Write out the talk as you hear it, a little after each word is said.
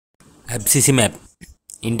Abciximab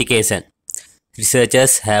indication.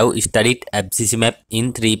 Researchers have studied abciximab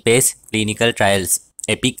in three-phase clinical trials: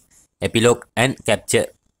 EPIC, EPILOGUE, and CAPTURE.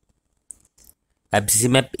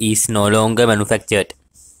 Abciximab is no longer manufactured.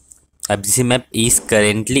 Abciximab is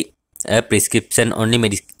currently a prescription-only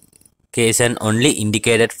medication only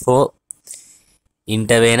indicated for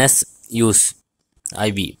intravenous use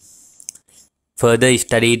 (IV). Further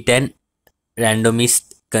studied and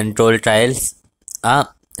randomized controlled trials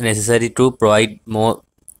are necessary to provide more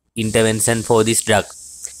intervention for this drug.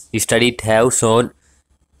 Studies have shown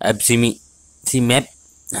abciximab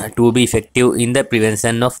to be effective in the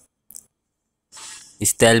prevention of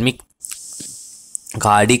ischemic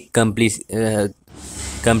cardiac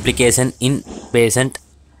complication in patients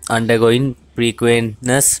undergoing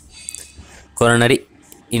prevenous coronary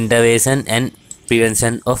intervention and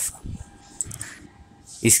prevention of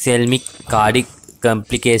ischemic cardiac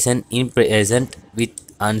complication in patients with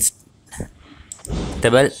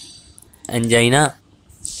unstable angina,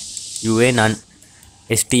 UA none,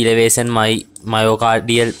 ST elevation,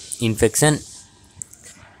 myocardial infarction,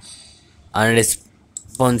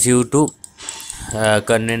 unresponsive to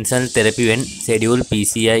conventional therapy when scheduled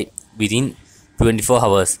PCI within 24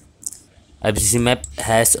 hours. Abciximab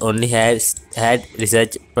has only had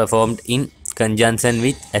research performed in conjunction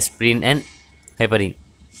with aspirin and heparin.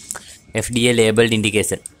 FDA labeled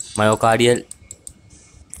indication: myocardial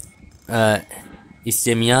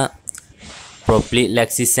ischemia,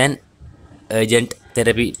 prophylaxis and urgent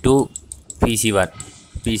therapy to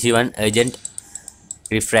PC1 urgent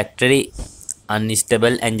refractory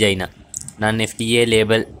unstable angina. Non-FDA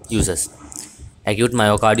label uses: acute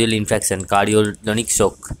myocardial infarction, cardiogenic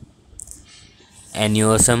shock,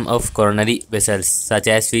 aneurysm of coronary vessels such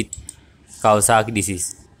as with Kawasaki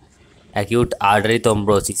disease, acute artery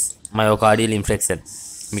thrombosis, myocardial infarction.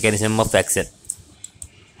 Mechanism of action: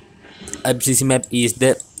 abciximab is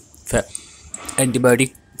the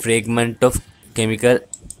antibiotic fragment of chemical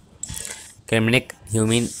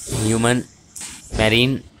human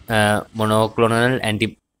marine monoclonal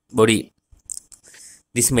antibody.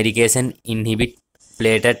 This medication inhibits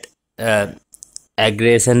platelet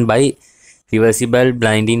aggregation by reversible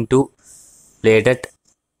binding to platelet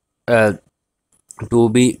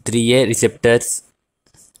 2B3A receptors,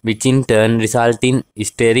 which in turn result in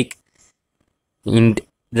steric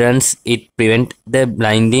hindrance. It prevents the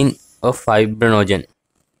binding of fibrinogen,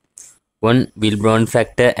 one Wilbron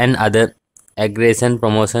factor, and other aggregation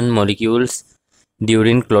promotion molecules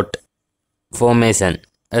during clot formation.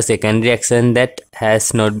 A secondary action that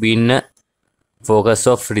has not been a focus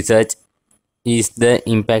of research is the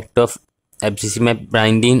impact of abciximab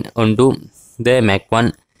binding onto the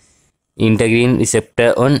MAC1 integrin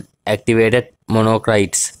receptor on activated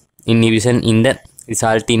monocytes. Inhibition in the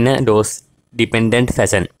result in a dose-dependent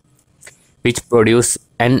fashion, which produce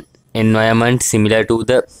an environment similar to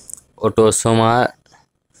the autosomal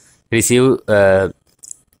recessive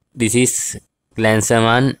disease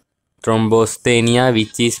Glanzmann thrombocytopenia,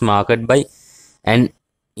 which is marked by an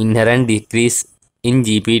inherent decrease in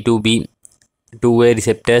GP2B2A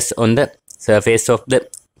receptors on the surface of the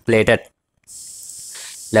platelet.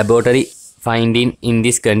 Laboratory findings in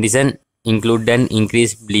this condition include an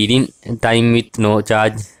increased bleeding time with no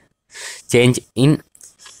change in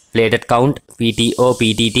platelet count, PT or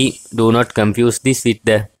PTT. Do not confuse this with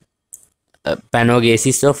the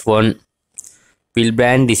panogenesis of von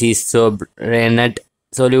Willebrand disease or Raynaud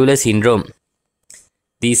cellular syndrome.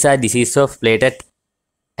 These are diseases of platelet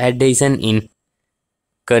adhesion in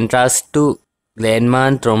contrast to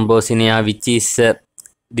Glanzmann thrombocytopenia, which is a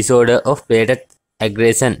disorder of platelet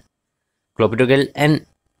aggregation. Clopidogrel and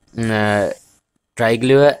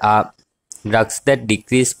triglyceride are drugs that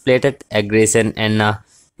decrease platelet aggregation and are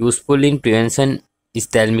useful in prevention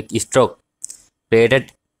ischemic stroke. Platelet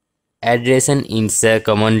adhesion is a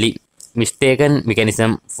commonly mistaken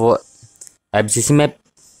mechanism for abciximab.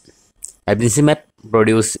 Abciximab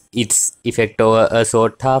produces its effect over a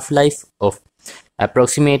short half-life of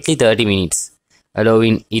approximately 30 minutes,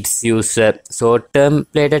 allowing its use a short-term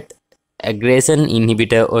platelet aggregation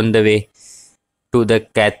inhibitor on the way to the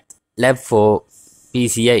cath lab for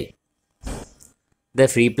PCI. The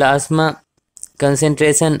free plasma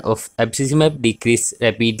concentration of abciximab decreases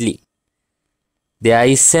rapidly. There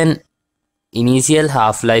is an initial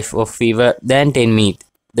half-life of fewer than 10 minutes.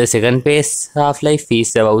 The second phase half-life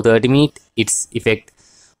is about 30 minutes. Its effect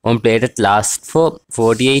on platelet lasts for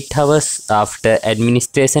 48 hours after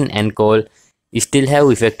administration and could still have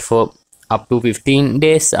effect for up to 15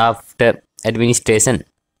 days after administration.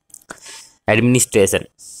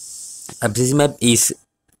 Abciximab is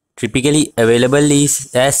typically available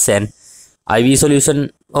as an IV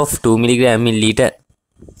solution of 2 mg milliliter.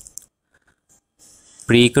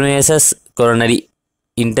 Precuneous coronary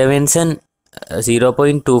intervention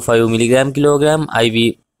 0.25 mg kilogram IV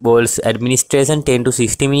bolus administration 10 to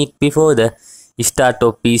 60 minutes before the start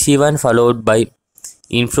of PC1, followed by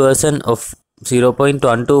infusion of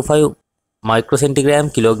 0.125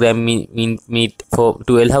 microcentigram kilogram minute for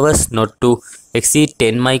 12 hours, not to exceed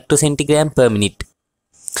 10 microcentigram per minute.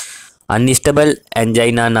 Unstable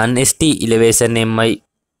angina non-ST elevation MI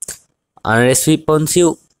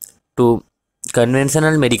unresponsive to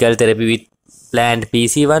conventional medical therapy with planned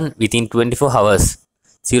PC1 within 24 hours.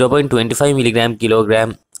 0.25 mg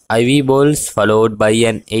kilogram IV bolus followed by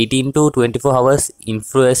an 18 to 24 hours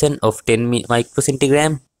infusion of 10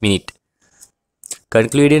 microcentigram minute.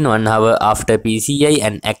 Concluded 1 hour after PCI,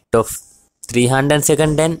 an act of 300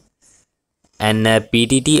 seconds and a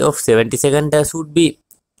PTT of 70 seconds should be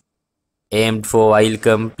aimed for while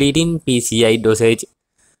completing. PCI dosage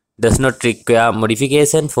does not require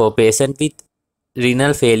modification for patient with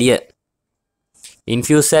renal failure.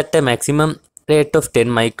 Infuse at a maximum rate of 10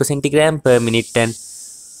 microcentigram per minute and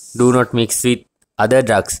do not mix with other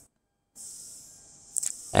drugs.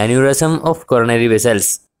 Aneurysm of coronary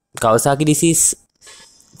vessels. Kawasaki disease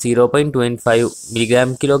 0.25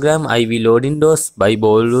 mg kilogram IV loading dose by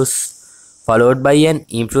bolus followed by an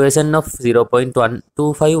infusion of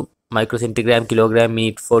 0.125 microcentigram kilogram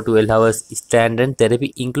minute for 12 hours. Standard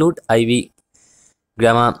therapy include IV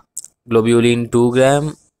gamma globulin 2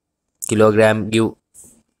 gram kilogram give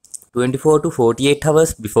 24 to 48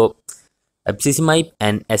 hours before Abciximab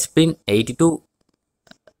and aspirin 80 to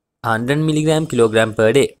 100 mg kilogram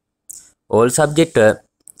per day. All subject were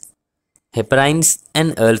heparines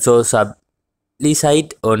and also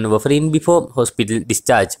sublicite on warfarin before hospital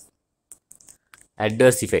discharge.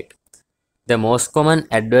 Adverse effect. The most common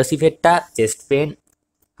adverse effects are chest pain,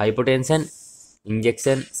 hypotension,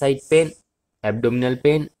 injection site pain, abdominal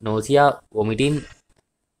pain, nausea, vomiting,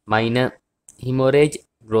 minor hemorrhage,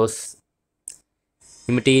 gross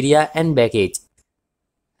hematuria, and backache.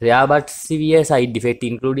 Rare but severe side effects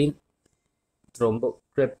including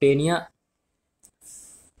thrombocytopenia,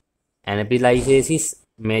 anaphylaxis,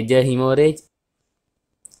 major hemorrhage,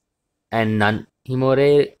 and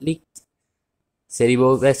non-hemorrhagic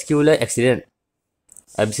cerebrovascular accident.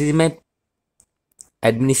 Abciximab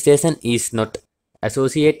administration is not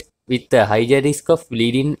associated with a higher risk of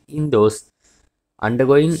bleeding in those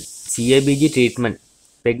undergoing CABG treatment.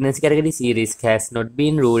 Pregnancy category C risk has not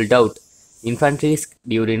been ruled out. Infant risk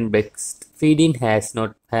during breastfeeding has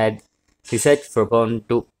not had research performed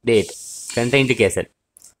to date. Contraindication.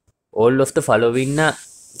 All of the following are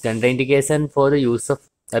contraindication for the use of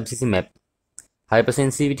Abciximab.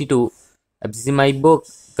 Hypersensitivity to Abciximab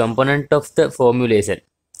component of the formulation.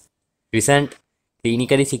 Recent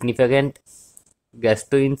clinically significant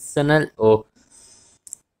gastrointestinal or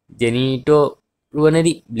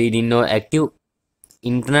genitourinary bleeding or active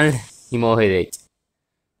internal hemorrhage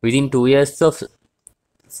within 2 years of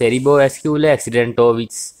cerebrovascular accident or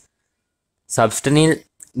with substantial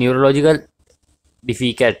neurological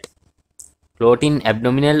defect, clotting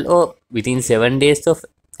abdominal or within 7 days of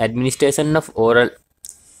administration of oral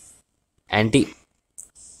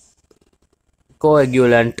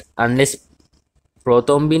anticoagulant unless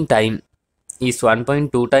prothrombin time is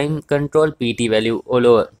 1.2 time control PT value or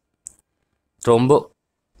lower.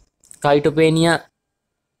 Thrombocytopenia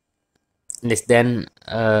less than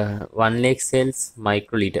 1 lakh cells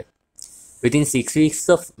microliter within 6 weeks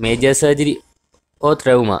of major surgery or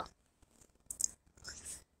trauma.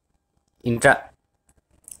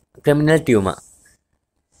 Intracranial tumor,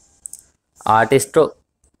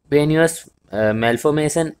 arteriovenous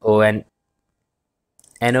malformation or an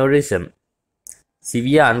aneurysm,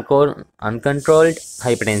 severe uncontrolled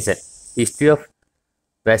hypertension, history of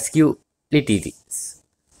vasculitis,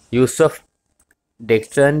 use of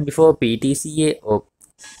dextran before PTCA or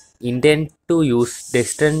intent to use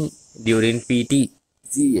dextran during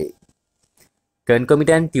PTCA,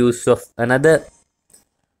 concomitant use of another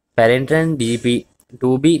parenteral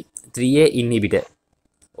DP2B3A inhibitor,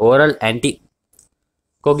 oral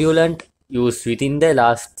anticoagulant used within the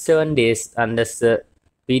last 7 days under the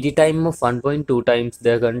PT time of 1.2 times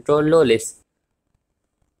the control or less.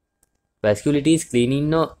 Vasculitis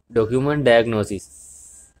cleaning no document diagnosis.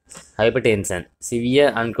 Hypertension, severe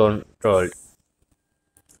uncontrolled.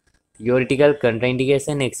 Theoretical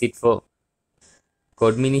contraindication exit for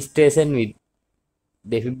co-administration with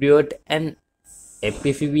defibrillate and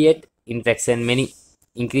epiphysiate infection, many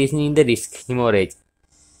increasing in the risk hemorrhage.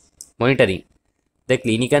 Monitoring. The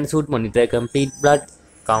clinician should monitor complete blood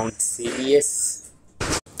counts, CVS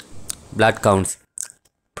blood counts,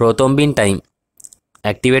 prothrombin time,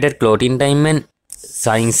 activated clotting time and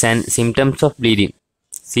signs and symptoms of bleeding.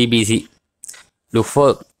 CBC. Look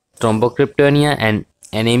for thrombocryptopenia and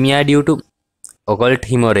anemia due to occult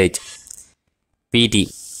hemorrhage. PT.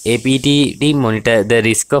 APTT monitor the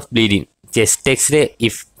risk of bleeding. Chest X-ray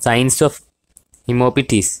if signs of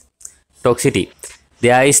hemoptysis. Toxicity.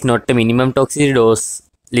 There is not a minimum toxicity dose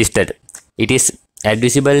listed. It is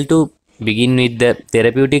advisable to begin with the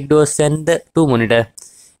therapeutic dose and to monitor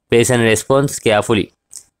patient response carefully.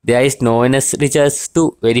 There is no venous research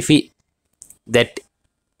to verify that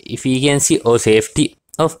efficacy or safety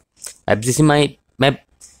of abciximab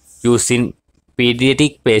used in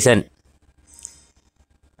pediatric patients.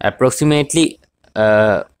 Approximately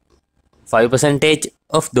 5%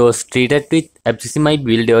 of those treated with abciximab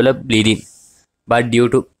will develop bleeding, but due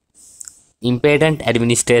to impaired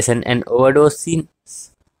administration and overdose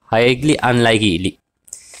is highly unlikely.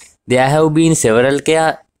 There have been several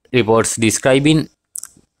care reports describing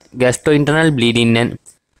gastrointestinal bleeding and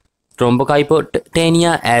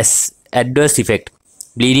thrombocytopenia as adverse effect.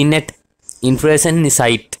 Bleeding at infusion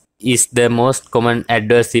site is the most common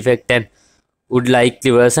adverse effect and would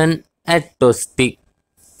likely worsen at toxic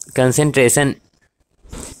concentration.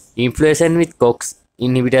 Infusion with COX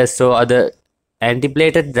inhibitors or other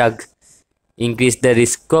antiplatelet drugs increase the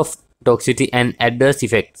risk of toxicity and adverse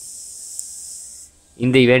effects.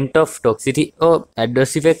 In the event of toxicity or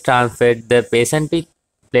adverse effect transferred, the patient with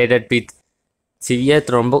plated with severe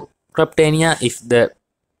thrombocytopenia. If the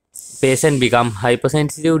patient become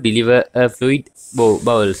hypersensitive, deliver a fluid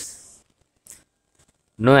bowels.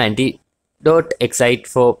 No antidote excited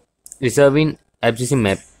for reserving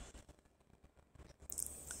abciximab.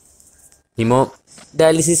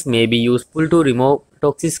 Hemodialysis may be useful to remove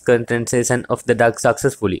toxic concentration of the drug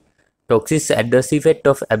successfully. Toxic adverse effect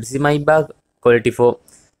of abciximab are quality for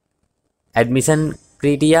admission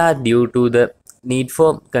criteria due to the need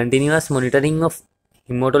for continuous monitoring of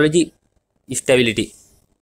hematology stability.